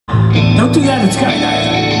Don't do that at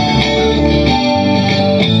skydiving.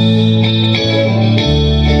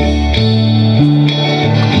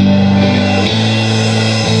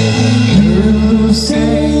 You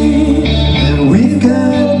say that we've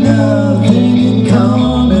got nothing in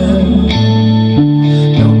common,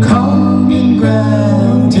 no common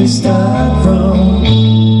ground to start from,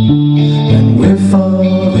 and we're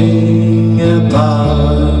falling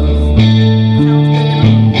apart.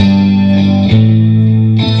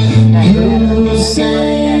 You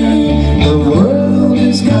say the world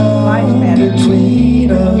is gone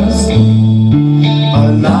between us,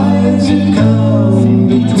 our lives have come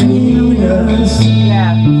between us.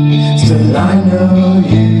 Still I know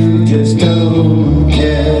you just don't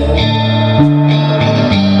care.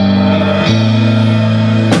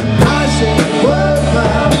 I said, what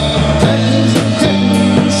about practice and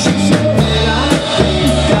technique? She said, I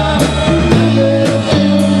think I remember the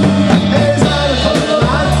feeling as I felt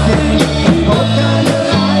like it, what kind of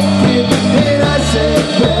like it. And I said,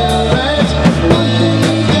 well, that's one thing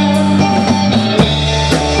you got.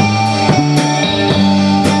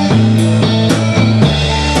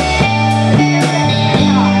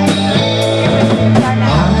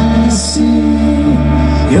 I see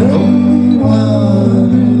you're the only one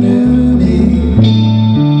who knew me,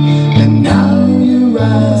 and now you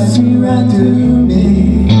rise me right through me.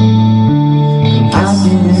 I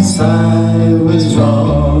guess I was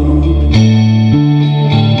wrong.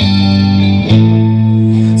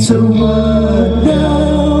 So what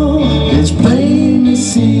now? It's plain to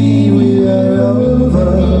see we are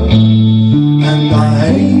over, and I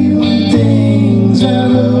hate when things are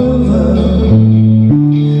over.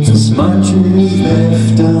 As much is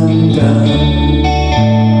left undone.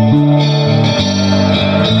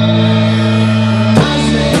 I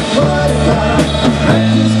said, what about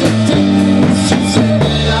practice the technique? She said,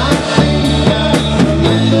 I think I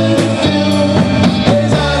remember the feeling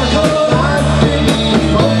as I felt like it,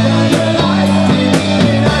 what kind of like it.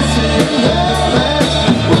 And I said, well, that's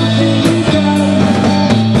one thing you got.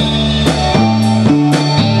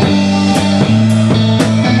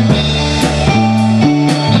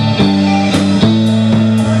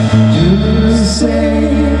 You say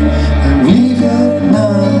that we've got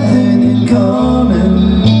nothing in common,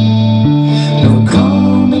 no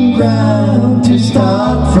common ground to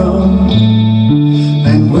start from,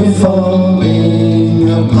 and we're falling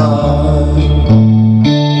apart.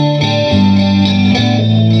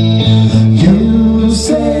 You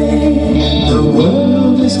say the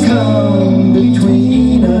world has come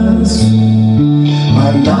between us,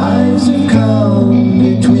 our lives have come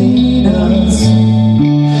between us.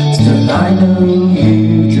 Still I know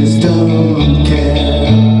you just don't care.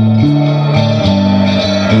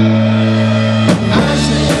 I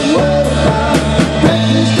said, what about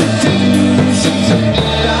practice the technique? She said,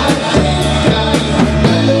 I think I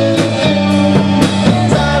remember the feeling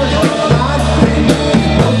as I felt like it,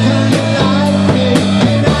 what kind of like it.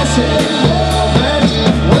 And I said, well, that's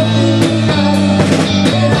what you got.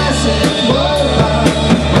 And I said, what about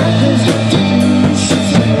practice the technique? She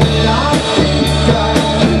said, I think I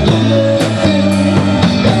remember the feeling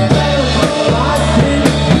as I felt like it,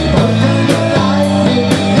 what kind of like it.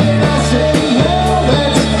 And I said, well,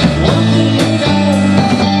 that's one thing you got.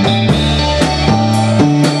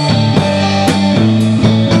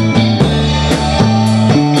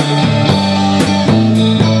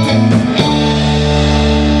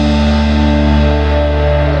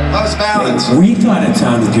 How's balance? We thought it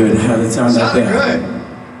sounded good. How did it sound out Sounded there?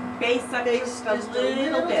 good. Bass up just a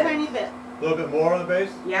little bit. Tiny bit. A little bit more on the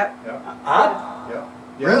bass? Yep. Yep. Up? Yep.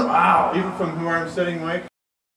 Really? Wow. Even from where I'm sitting, Mike?